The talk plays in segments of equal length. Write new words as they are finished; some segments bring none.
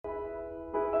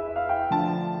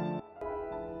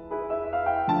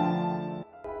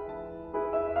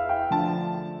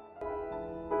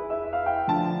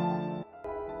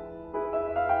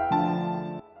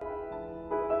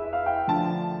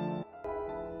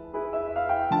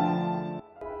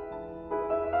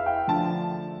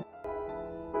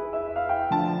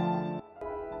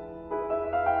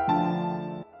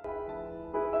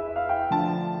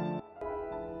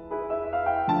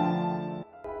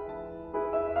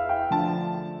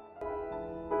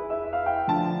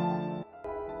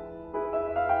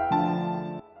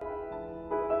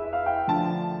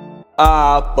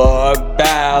I fuck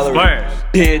Valerie, Splish.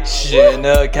 bitch in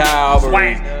the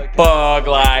cavalry, Swag. fuck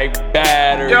like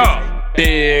batteries, Yo.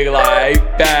 big like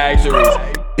factories,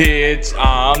 bitch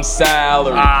I'm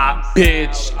salary,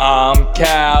 bitch I'm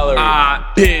calorie,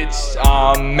 bitch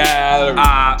I'm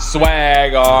Mallory,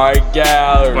 swag art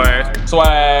gallery,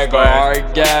 swag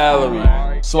art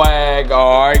gallery, swag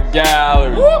art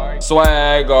gallery,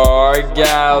 swag art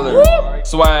gallery,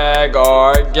 swag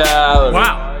art gallery.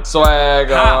 Wow.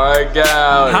 Swag art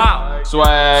gallery,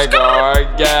 swag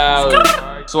art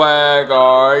gallery, swag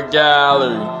art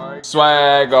gallery,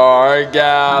 swag art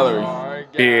gallery.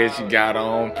 Bitch got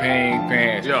on pink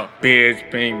pants, Yo.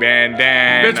 bitch pink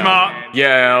bandana, Bitch mom.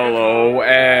 yellow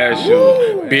ass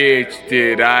shoes. Bitch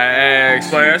did I ask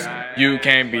Splish. you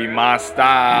can't be my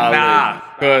stylist, Nah.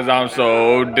 cause I'm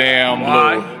so damn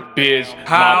Why? blue. Bitch,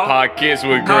 How? my pockets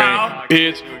were green. How?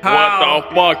 Bitch, How? what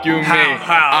the fuck you mean?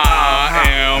 How? I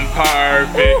am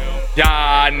perfect.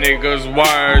 Y'all niggas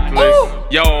worthless.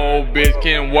 Yo, bitch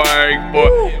can work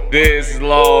for this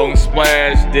long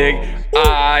splash dick.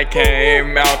 I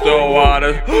came out the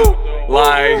water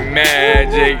like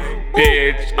magic.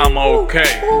 Bitch, I'm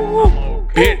okay.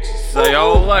 Bitch, say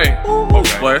olay. Okay.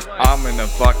 Splish. I'm in the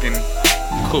fucking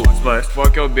cool. Splish.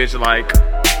 Fuck your bitch like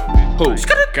who?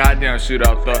 Goddamn, shoot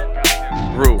out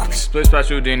the roof. Split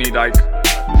special, didn't he like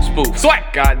spoof?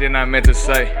 Swag. Goddamn, I meant to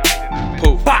say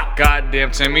poof.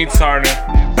 Goddamn, Timmy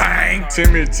Turner. Bang.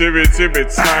 Timmy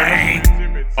Turner.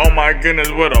 Oh my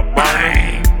goodness, what a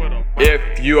burner.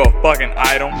 If you a fucking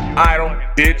idol,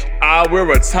 bitch, I will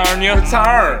return you.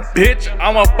 Bitch,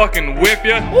 I'ma fucking whip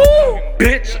you.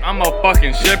 Bitch, I'ma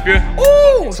fucking ship you.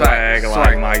 Swag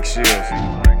like Mike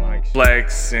Shields.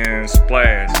 Flex and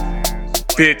splash.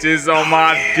 Bitches on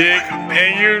my dick,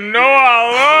 and you know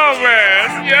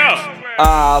I love it. Yo.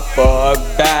 I fuck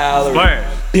Valerie,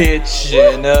 Splish.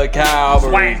 bitch in the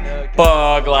cavalry,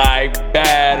 fuck like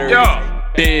batteries, Yo.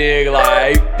 big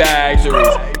like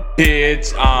factories.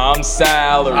 Bitch, I'm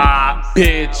salary,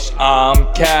 bitch,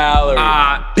 I'm calorie,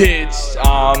 bitch,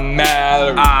 I'm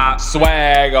Mallory,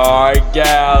 swag art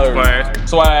gallery,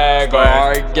 swag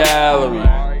art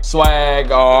gallery,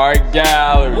 swag art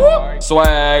gallery,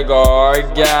 swag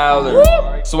art gallery,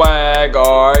 swag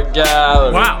art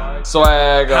gallery, Wow.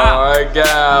 swag art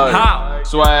gallery, How?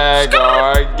 swag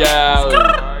art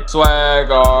gallery, swag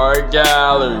art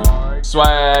gallery,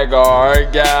 swag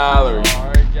art gallery.